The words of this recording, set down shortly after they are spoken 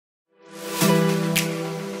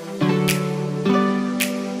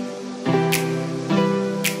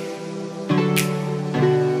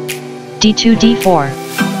d2 d4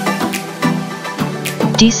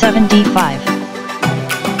 d7 d5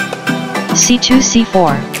 c2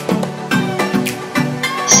 c4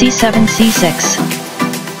 c7 c6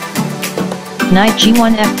 knight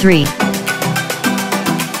g1 f3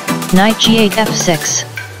 knight g8 f6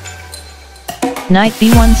 knight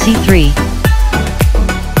b1 c3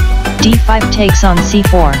 d5 takes on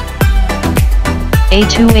c4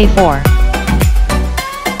 a2 a4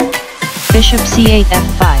 bishop c8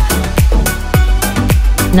 f5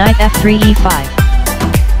 knight f3 e5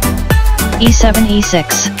 e7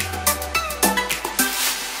 e6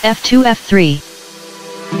 f2 f3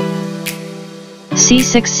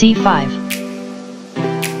 c6 c5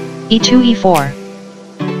 e2 e4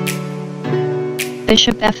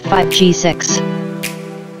 bishop f5 g6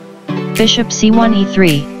 bishop c1 e3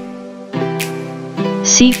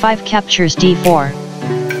 c5 captures d4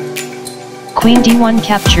 queen d1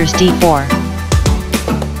 captures d4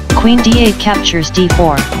 queen d8 captures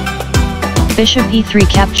d4 bishop e3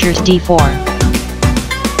 captures d4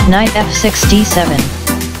 knight f6 d7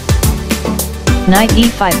 knight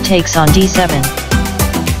e5 takes on d7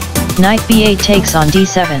 knight b8 takes on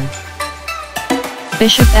d7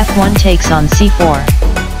 bishop f1 takes on c4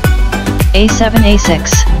 a7 a6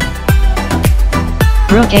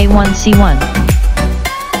 rook a1 c1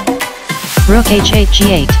 rook h8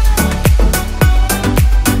 g8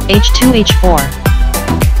 h2 h4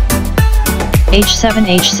 h7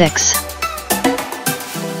 h6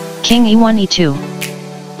 king e1 e2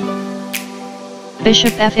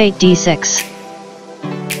 bishop f8 d6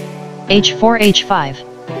 h4 h5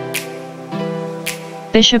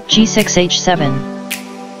 bishop g6 h7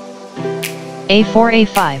 a4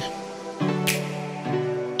 a5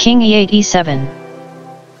 king e8 e7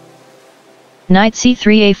 knight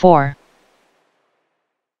c3 a4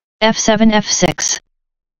 f7 f6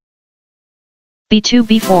 b2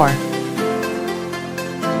 b4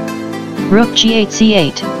 rook g8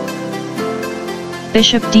 c8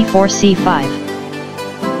 bishop d4 c5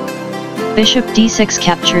 bishop d6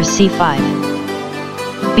 captures c5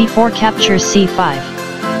 b4 captures c5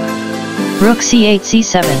 rook c8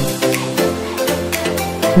 c7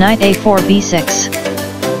 knight a4 b6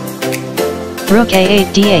 rook a8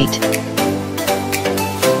 d8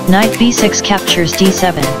 knight b6 captures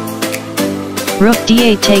d7 rook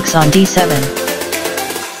d8 takes on d7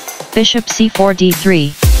 bishop c4 d3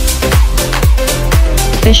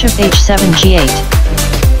 bishop h7 g8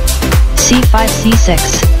 c5 c6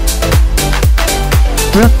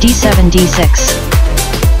 rook d7 d6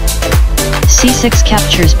 c6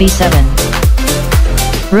 captures b7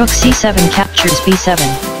 rook c7 captures b7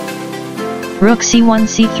 rook c1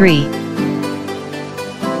 c3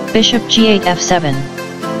 bishop g8 f7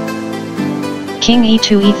 king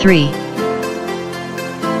e2 e3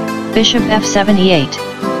 bishop f7 e8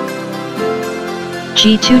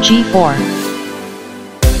 g2 g4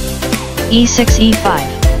 e6 e5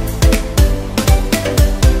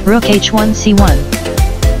 rook h1 c1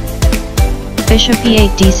 bishop e8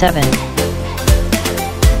 d7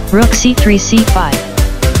 rook c3 c5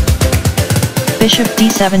 bishop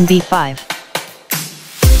d7 b5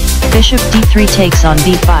 bishop d3 takes on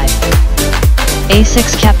b5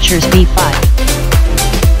 a6 captures b5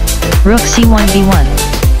 rook c1 b1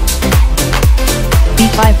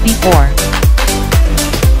 b5 b4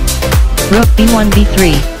 rook b1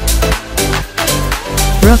 b3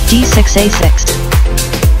 rook d6 a6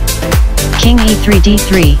 king e3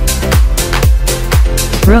 d3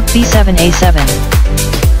 rook b7 a7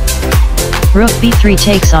 rook b3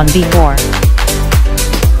 takes on b4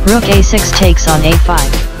 rook a6 takes on a5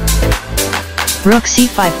 rook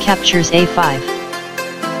c5 captures a5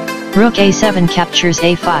 rook a7 captures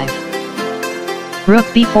a5 rook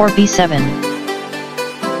b4 b7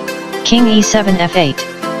 king e7 f8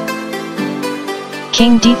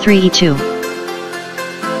 king d3 e2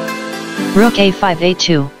 rook a5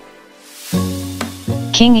 a2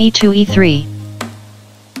 king e2 e3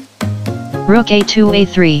 rook a2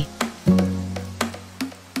 a3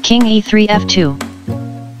 king e3 f2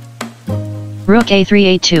 rook a3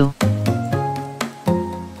 a2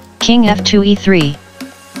 king f2 e3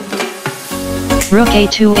 rook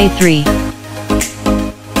a2 a3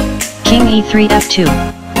 king e3 f2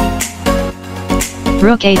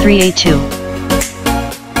 rook a3 a2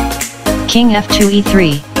 king f2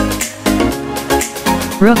 e3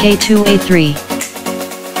 rook a2 a3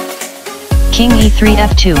 king e3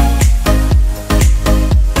 f2